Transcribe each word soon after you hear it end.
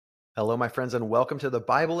Hello, my friends, and welcome to the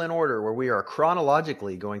Bible in Order, where we are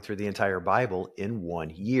chronologically going through the entire Bible in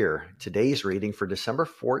 1 year. Today's reading for December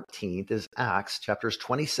 14th is Acts chapters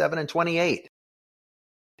 27 and 28.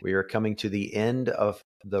 We are coming to the end of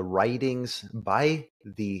the writings by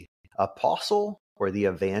the apostle or the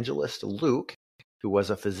evangelist Luke, who was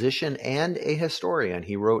a physician and a historian.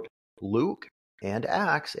 He wrote Luke and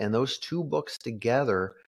Acts, and those two books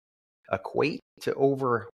together equate to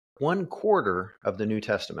over 1/4 of the New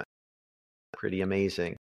Testament. Pretty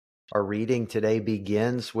amazing. Our reading today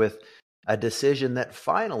begins with a decision that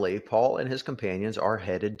finally Paul and his companions are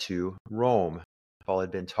headed to Rome. Paul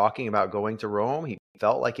had been talking about going to Rome. He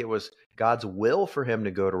felt like it was God's will for him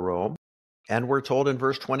to go to Rome. And we're told in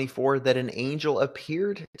verse 24 that an angel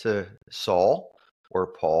appeared to Saul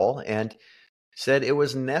or Paul and said it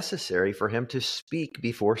was necessary for him to speak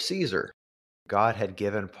before Caesar. God had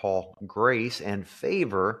given Paul grace and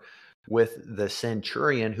favor with the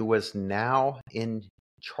centurion who was now in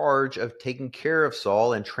charge of taking care of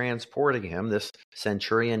Saul and transporting him, this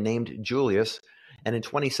centurion named Julius. And in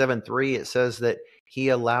 27:3, it says that he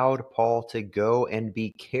allowed Paul to go and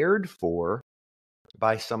be cared for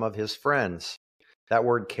by some of his friends. That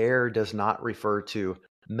word care does not refer to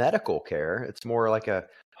medical care. It's more like a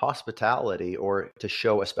hospitality or to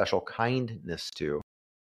show a special kindness to.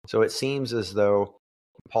 So it seems as though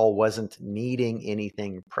Paul wasn't needing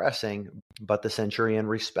anything pressing, but the centurion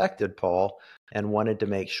respected Paul and wanted to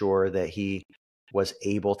make sure that he was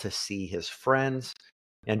able to see his friends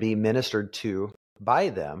and be ministered to by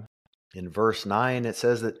them. In verse 9, it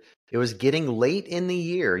says that it was getting late in the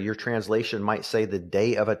year. Your translation might say the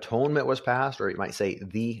Day of Atonement was past, or it might say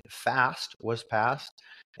the fast was past.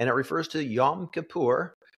 And it refers to Yom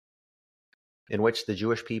Kippur, in which the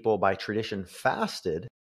Jewish people by tradition fasted.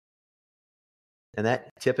 And that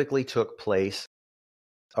typically took place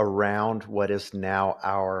around what is now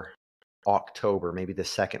our October, maybe the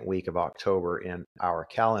second week of October in our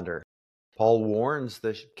calendar. Paul warns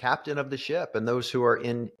the captain of the ship and those who are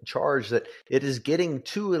in charge that it is getting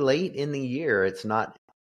too late in the year. It's not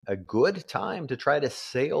a good time to try to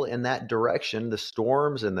sail in that direction. The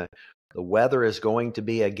storms and the weather is going to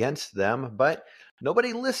be against them, but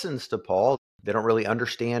nobody listens to Paul. They don't really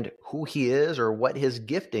understand who he is or what his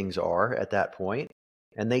giftings are at that point,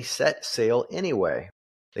 and they set sail anyway.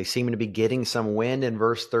 They seem to be getting some wind in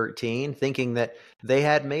verse 13, thinking that they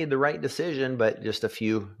had made the right decision, but just a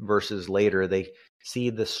few verses later, they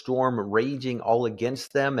see the storm raging all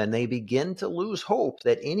against them, and they begin to lose hope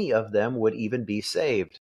that any of them would even be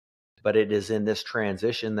saved. But it is in this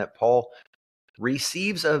transition that Paul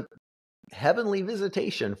receives a heavenly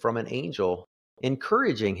visitation from an angel,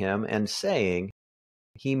 encouraging him and saying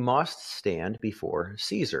he must stand before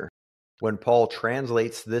Caesar. When Paul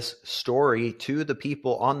translates this story to the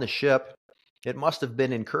people on the ship, it must have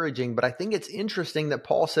been encouraging, but I think it's interesting that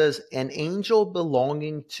Paul says, an angel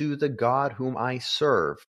belonging to the God whom I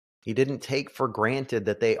serve. He didn't take for granted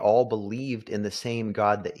that they all believed in the same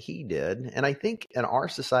God that he did. And I think in our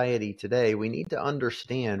society today, we need to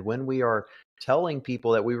understand when we are telling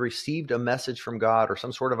people that we received a message from God or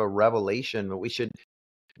some sort of a revelation, that we should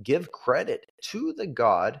give credit to the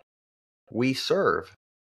God we serve.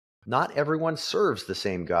 Not everyone serves the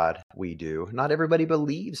same God we do. Not everybody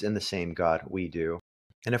believes in the same God we do.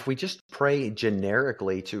 And if we just pray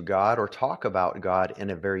generically to God or talk about God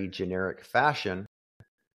in a very generic fashion,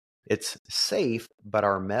 it's safe, but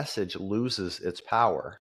our message loses its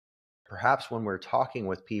power. Perhaps when we're talking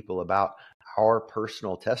with people about our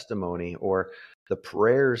personal testimony or the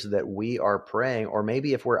prayers that we are praying, or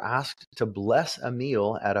maybe if we're asked to bless a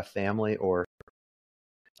meal at a family or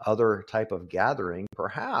other type of gathering,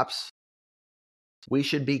 perhaps we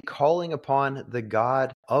should be calling upon the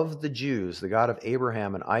God of the Jews, the God of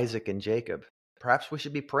Abraham and Isaac and Jacob. Perhaps we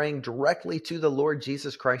should be praying directly to the Lord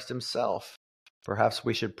Jesus Christ himself. Perhaps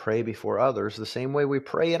we should pray before others the same way we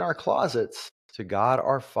pray in our closets to God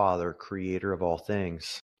our Father, creator of all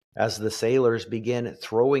things. As the sailors begin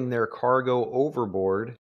throwing their cargo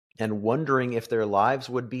overboard and wondering if their lives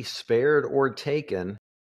would be spared or taken,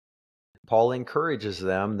 Paul encourages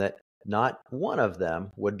them that not one of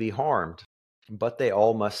them would be harmed, but they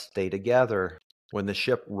all must stay together. When the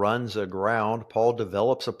ship runs aground, Paul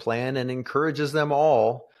develops a plan and encourages them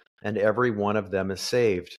all, and every one of them is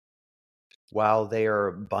saved. While they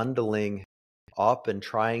are bundling up and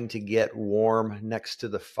trying to get warm next to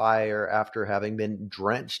the fire after having been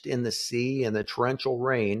drenched in the sea and the torrential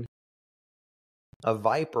rain, a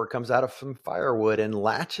viper comes out of some firewood and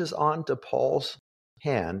latches onto Paul's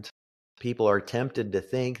hand. People are tempted to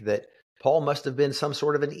think that Paul must have been some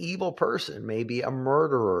sort of an evil person, maybe a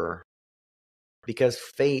murderer. because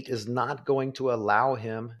fate is not going to allow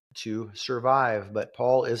him to survive. But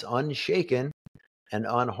Paul is unshaken and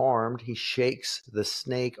unharmed. He shakes the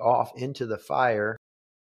snake off into the fire.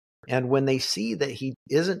 And when they see that he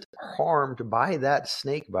isn't harmed by that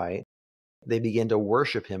snake bite, they begin to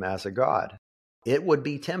worship him as a god. It would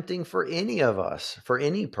be tempting for any of us, for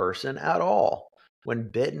any person at all, when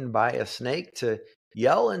bitten by a snake to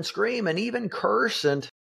yell and scream and even curse and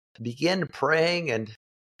begin praying and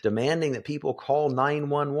demanding that people call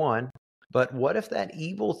 911. But what if that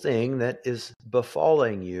evil thing that is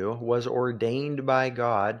befalling you was ordained by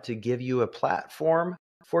God to give you a platform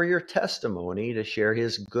for your testimony to share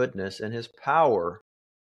his goodness and his power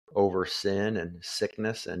over sin and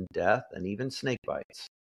sickness and death and even snake bites?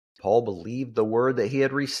 Paul believed the word that he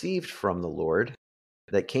had received from the Lord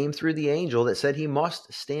that came through the angel that said he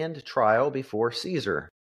must stand trial before Caesar.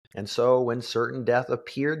 And so when certain death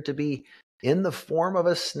appeared to be in the form of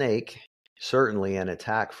a snake, certainly an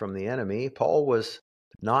attack from the enemy, Paul was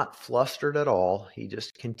not flustered at all. He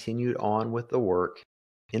just continued on with the work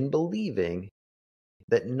in believing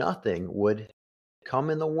that nothing would come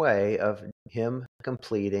in the way of him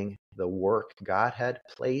completing the work God had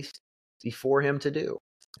placed before him to do.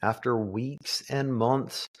 After weeks and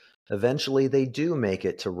months, eventually they do make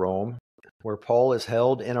it to Rome, where Paul is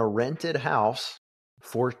held in a rented house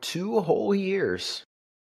for 2 whole years,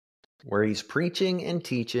 where he's preaching and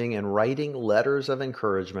teaching and writing letters of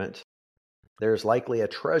encouragement. There's likely a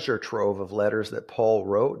treasure trove of letters that Paul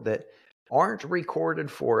wrote that aren't recorded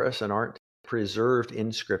for us and aren't preserved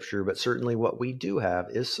in Scripture, but certainly what we do have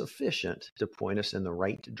is sufficient to point us in the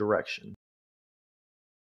right direction.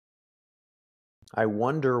 I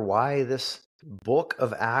wonder why this book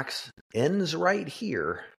of Acts ends right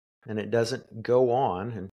here and it doesn't go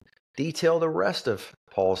on and detail the rest of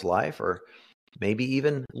Paul's life or maybe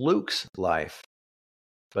even Luke's life.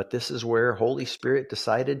 But this is where Holy Spirit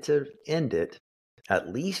decided to end it,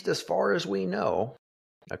 at least as far as we know,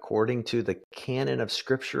 according to the canon of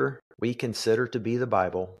Scripture we consider to be the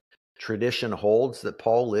Bible. Tradition holds that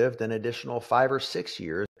Paul lived an additional 5 or 6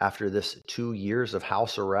 years after this 2 years of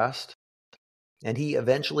house arrest. And he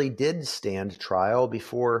eventually did stand trial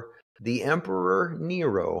before the Emperor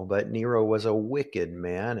Nero, but Nero was a wicked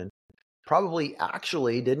man and probably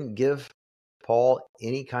actually didn't give Paul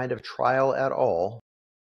any kind of trial at all.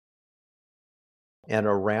 And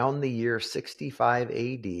around the year 65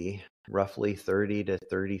 AD, roughly 30 to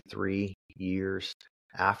 33 years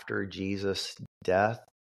after Jesus' death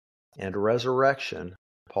and resurrection,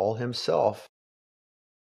 Paul himself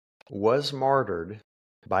was martyred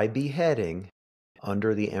by beheading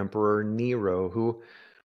under the Emperor Nero, who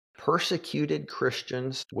persecuted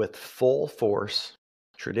Christians with full force.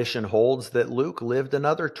 Tradition holds that Luke lived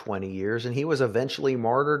another 20 years, and he was eventually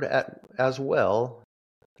martyred as well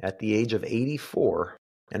at the age of 84.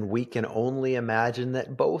 And we can only imagine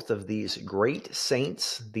that both of these great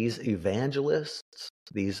saints, these evangelists,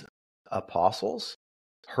 these apostles,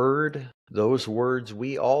 heard those words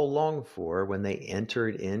we all long for when they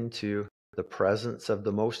entered into the presence of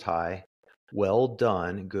the Most High. Well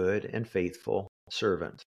done, good and faithful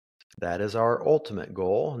servant. That is our ultimate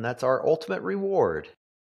goal, and that's our ultimate reward.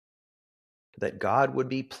 That God would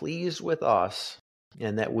be pleased with us,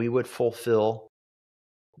 and that we would fulfill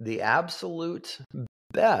the absolute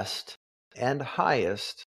best and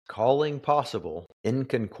highest calling possible in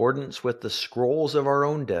concordance with the scrolls of our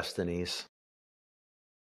own destinies,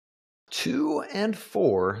 to and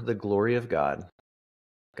for the glory of God.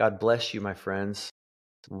 God bless you, my friends.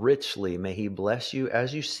 Richly may he bless you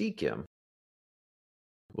as you seek him.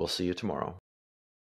 We'll see you tomorrow.